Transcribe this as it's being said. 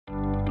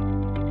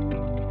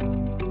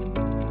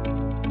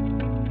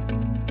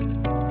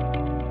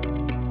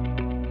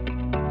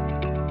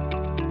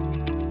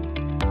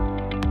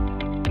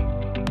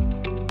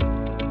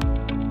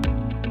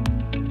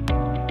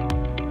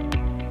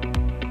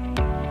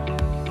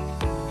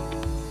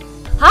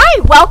Hi,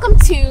 welcome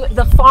to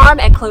the farm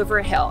at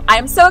Clover Hill. I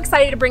am so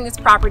excited to bring this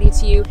property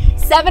to you,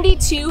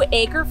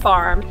 72-acre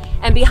farm.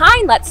 And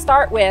behind, let's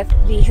start with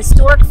the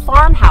historic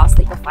farmhouse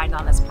that you'll find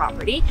on this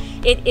property.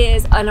 It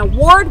is an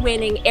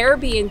award-winning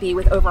Airbnb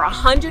with over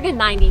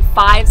 190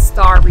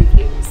 five-star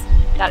reviews.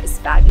 That is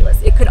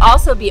fabulous. It could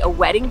also be a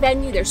wedding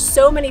venue. There's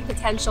so many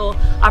potential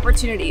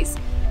opportunities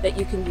that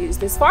you can use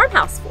this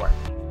farmhouse for.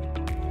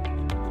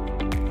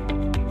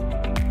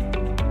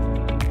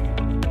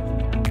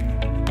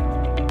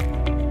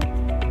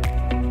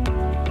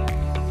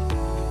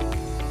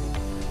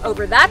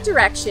 Over that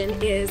direction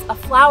is a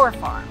flower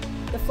farm.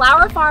 The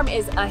flower farm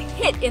is a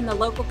hit in the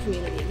local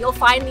community. You'll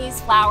find these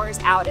flowers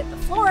out at the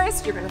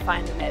florist, you're going to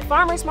find them at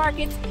farmers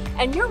markets,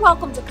 and you're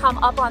welcome to come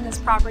up on this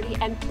property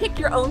and pick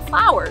your own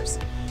flowers.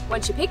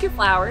 Once you pick your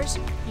flowers,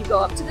 you go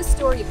up to the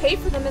store, you pay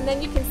for them, and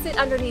then you can sit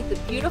underneath the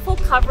beautiful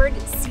covered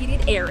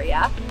seated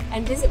area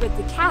and visit with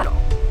the cattle.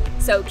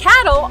 So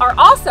cattle are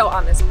also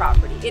on this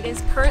property. It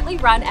is currently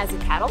run as a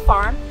cattle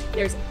farm.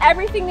 There's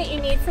everything that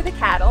you need for the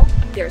cattle.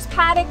 There's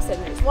paddocks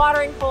and there's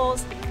watering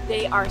holes.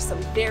 They are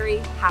some very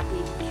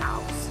happy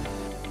cows.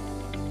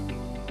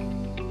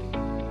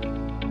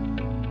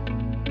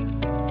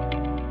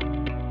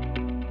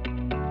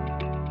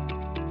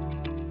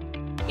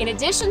 In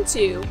addition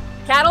to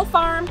cattle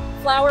farm,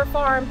 flower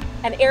farm,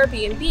 and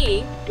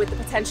Airbnb with the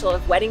potential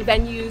of wedding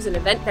venues and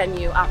event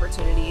venue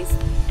opportunities,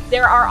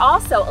 there are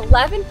also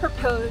 11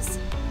 proposed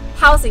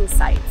housing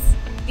sites.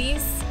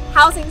 These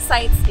housing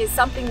sites is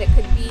something that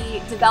could be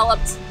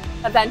developed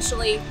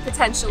eventually,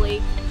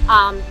 potentially.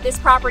 This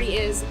property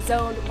is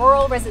zoned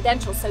rural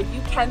residential, so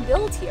you can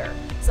build here.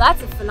 So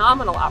that's a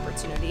phenomenal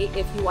opportunity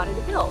if you wanted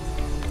to build.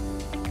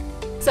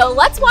 So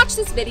let's watch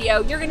this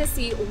video. You're gonna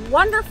see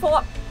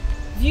wonderful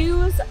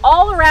views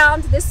all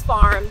around this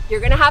farm.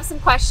 You're gonna have some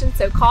questions,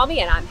 so call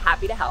me and I'm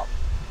happy to help.